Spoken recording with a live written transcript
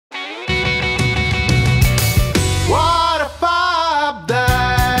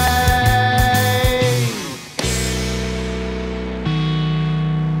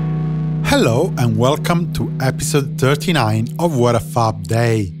Hello and welcome to episode 39 of What a Fab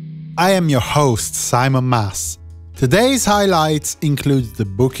Day. I am your host, Simon Mas. Today's highlights include the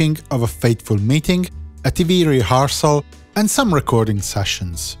booking of a fateful meeting, a TV rehearsal, and some recording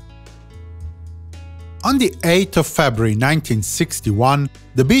sessions. On the 8th of February 1961,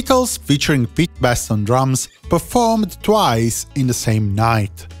 the Beatles, featuring Pete Best on drums, performed twice in the same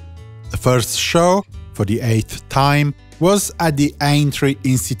night. The first show, for the 8th time, was at the Aintree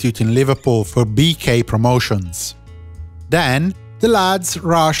Institute in Liverpool for BK Promotions. Then, the lads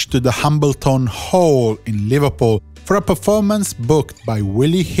rushed to the Hambleton Hall in Liverpool for a performance booked by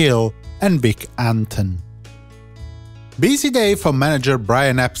Willie Hill and Vic Anton. Busy day for manager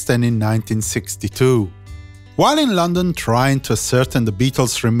Brian Epstein in 1962. While in London trying to ascertain the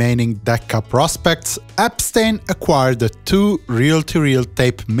Beatles' remaining Decca prospects, Epstein acquired the 2 reel-to-reel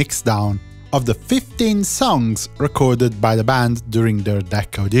tape mixdown of the 15 songs recorded by the band during their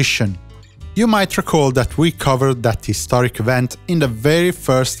Decca audition. You might recall that we covered that historic event in the very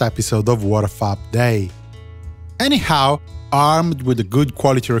first episode of What a Fab Day. Anyhow, armed with a good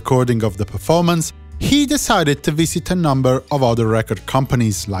quality recording of the performance, he decided to visit a number of other record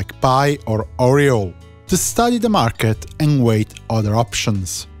companies like Pye or Oriole to study the market and weigh other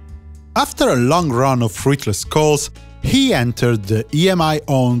options. After a long run of fruitless calls, he entered the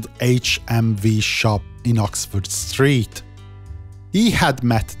EMI-owned HMV shop in Oxford Street. He had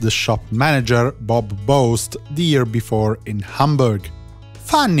met the shop manager, Bob Boast, the year before in Hamburg.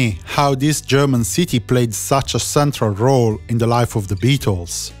 Funny how this German city played such a central role in the life of the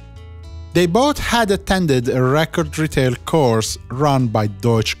Beatles. They both had attended a record retail course run by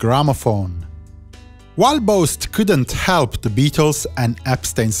Deutsche Grammophon. While Boast couldn't help the Beatles and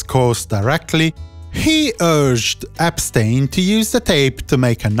Epstein's cause directly, he urged Epstein to use the tape to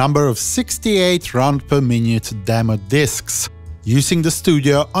make a number of 68 round-per-minute demo discs, using the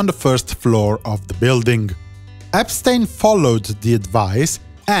studio on the first floor of the building. Epstein followed the advice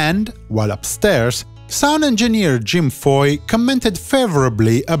and, while upstairs, sound engineer Jim Foy commented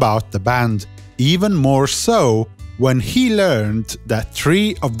favorably about the band, even more so when he learned that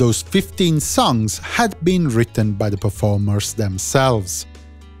 3 of those 15 songs had been written by the performers themselves.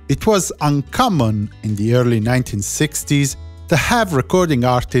 It was uncommon in the early 1960s to have recording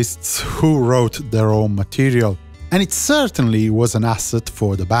artists who wrote their own material, and it certainly was an asset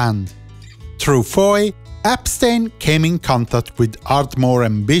for the band. Through Foy, Epstein came in contact with Ardmore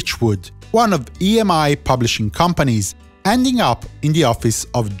and Beechwood, one of EMI publishing companies, ending up in the office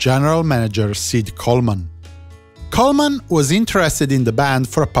of general manager Sid Coleman. Coleman was interested in the band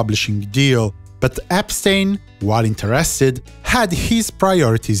for a publishing deal, but Epstein, while interested, had his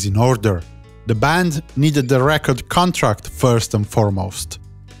priorities in order. The band needed the record contract first and foremost.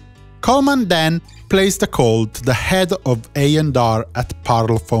 Coleman then placed a call to the head of A&R at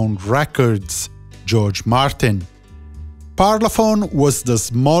Parlophone Records, George Martin. Parlophone was the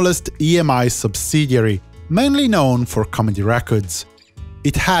smallest EMI subsidiary, mainly known for comedy records.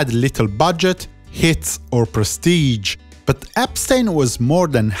 It had little budget, hits or prestige, but Epstein was more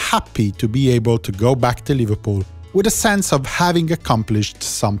than happy to be able to go back to Liverpool with a sense of having accomplished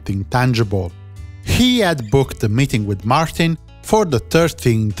something tangible. He had booked a meeting with Martin for the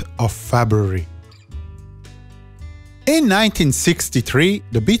 13th of February. In 1963,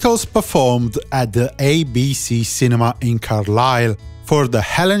 the Beatles performed at the ABC Cinema in Carlisle for the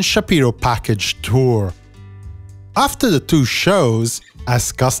Helen Shapiro package tour. After the 2 shows,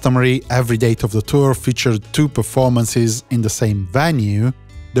 as customary, every date of the tour featured 2 performances in the same venue,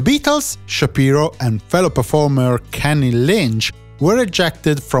 the Beatles, Shapiro and fellow performer Kenny Lynch were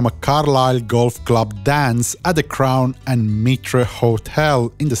ejected from a Carlisle golf club dance at the Crown and Mitre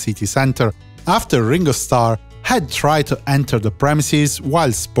Hotel in the city centre after Ringo Starr had tried to enter the premises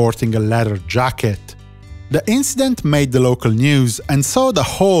while sporting a leather jacket. The incident made the local news and so the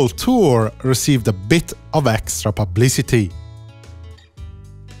whole tour received a bit of extra publicity.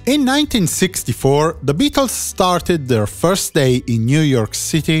 In 1964, the Beatles started their first day in New York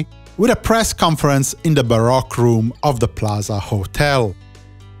City with a press conference in the Baroque Room of the Plaza Hotel.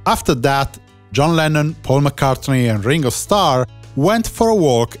 After that, John Lennon, Paul McCartney and Ringo Starr went for a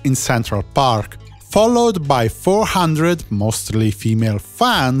walk in Central Park, followed by 400 mostly female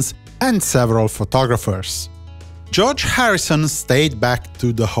fans and several photographers. George Harrison stayed back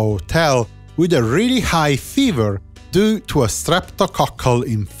to the hotel with a really high fever due to a streptococcal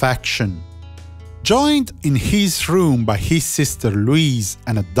infection. Joined in his room by his sister Louise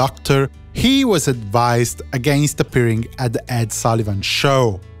and a doctor, he was advised against appearing at the Ed Sullivan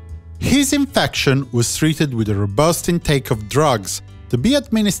Show. His infection was treated with a robust intake of drugs to be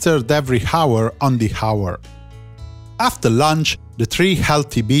administered every hour on the hour. After lunch, the three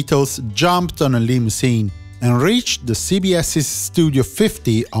healthy Beatles jumped on a limousine and reached the CBS's Studio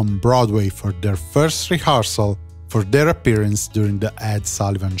 50 on Broadway for their first rehearsal for their appearance during the Ed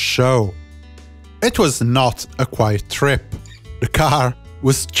Sullivan Show. It was not a quiet trip. The car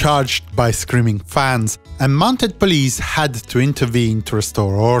was charged by screaming fans, and mounted police had to intervene to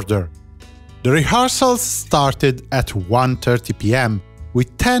restore order. The rehearsals started at 1:30 p.m.,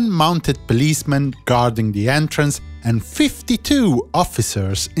 with 10 mounted policemen guarding the entrance and 52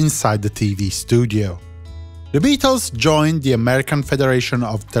 officers inside the TV studio. The Beatles joined the American Federation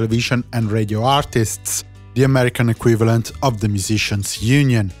of Television and Radio Artists, the American equivalent of the Musicians'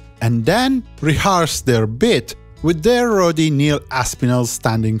 Union, and then rehearsed their bit with their roadie Neil Aspinall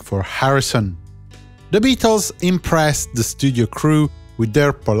standing for Harrison. The Beatles impressed the studio crew with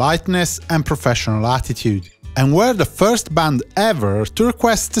their politeness and professional attitude, and were the first band ever to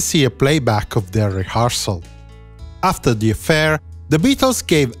request to see a playback of their rehearsal. After the affair, the Beatles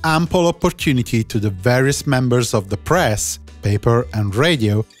gave ample opportunity to the various members of the press, paper and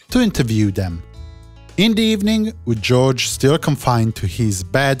radio to interview them. In the evening, with George still confined to his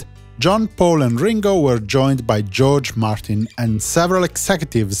bed, John, Paul and Ringo were joined by George Martin and several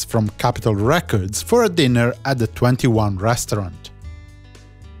executives from Capitol Records for a dinner at the 21 restaurant.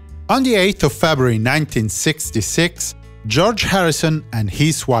 On the 8th of February 1966, George Harrison and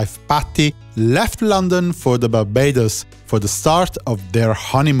his wife Pattie left London for the Barbados for the start of their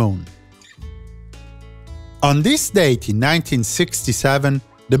honeymoon. On this date in 1967,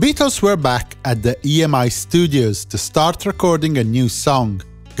 the Beatles were back at the EMI studios to start recording a new song,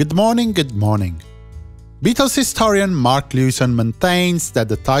 Good Morning, Good Morning. Beatles historian Mark Lewson maintains that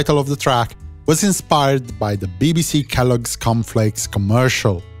the title of the track was inspired by the BBC Kellogg's Cornflakes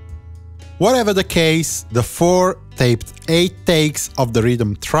commercial. Whatever the case, the four taped 8 takes of the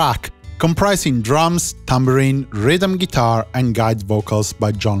rhythm track, comprising drums, tambourine, rhythm guitar and guide vocals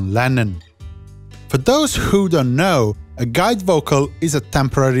by John Lennon. For those who don't know, a guide vocal is a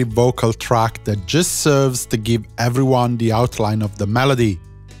temporary vocal track that just serves to give everyone the outline of the melody.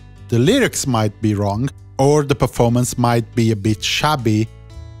 The lyrics might be wrong, or the performance might be a bit shabby,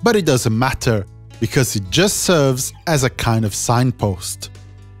 but it doesn't matter, because it just serves as a kind of signpost.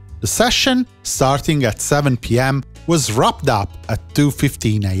 The session, starting at 7 p.m, was wrapped up at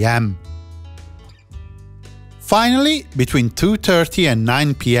 2:15 a.m. Finally, between 2:30 and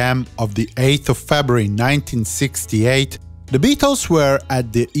 9 p.m. of the 8th of February 1968, the Beatles were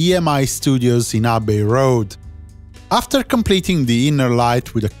at the EMI studios in Abbey Road. After completing the Inner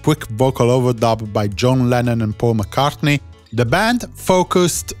Light with a quick vocal overdub by John Lennon and Paul McCartney, the band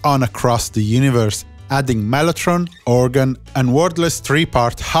focused on Across the Universe, adding mellotron, organ and wordless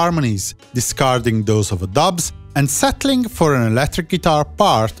 3-part harmonies, discarding those overdubs, and settling for an electric guitar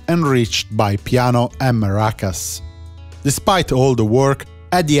part enriched by piano and maracas. Despite all the work,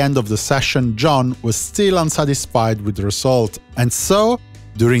 at the end of the session John was still unsatisfied with the result, and so,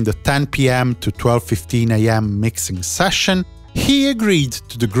 during the 10 p.m. to 12:15 a.m. mixing session, he agreed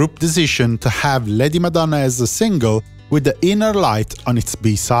to the group decision to have Lady Madonna as a single with the Inner Light on its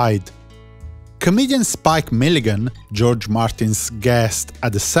B-side. Comedian Spike Milligan, George Martin's guest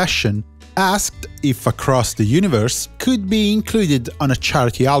at the session, asked if Across the Universe could be included on a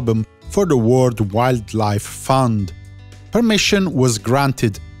charity album for the World Wildlife Fund. Permission was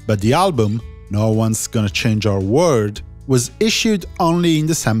granted, but the album, No One's Gonna Change Our World, was issued only in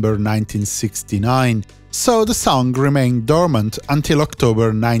December 1969, so the song remained dormant until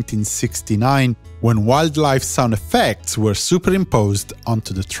October 1969, when wildlife sound effects were superimposed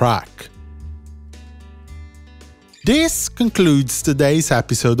onto the track. This concludes today's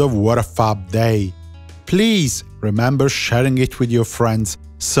episode of What a Fab Day. Please remember sharing it with your friends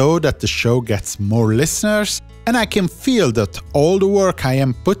so that the show gets more listeners and I can feel that all the work I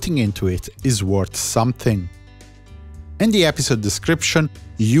am putting into it is worth something. In the episode description,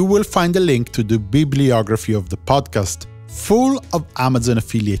 you will find a link to the bibliography of the podcast, full of Amazon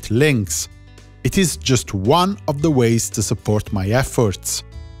affiliate links. It is just one of the ways to support my efforts.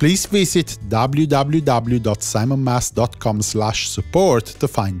 Please visit www.simonmas.com/support to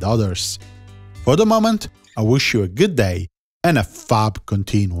find others. For the moment, I wish you a good day and a fab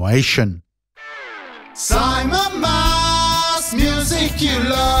continuation. Simon Mas, music you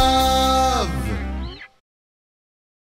love.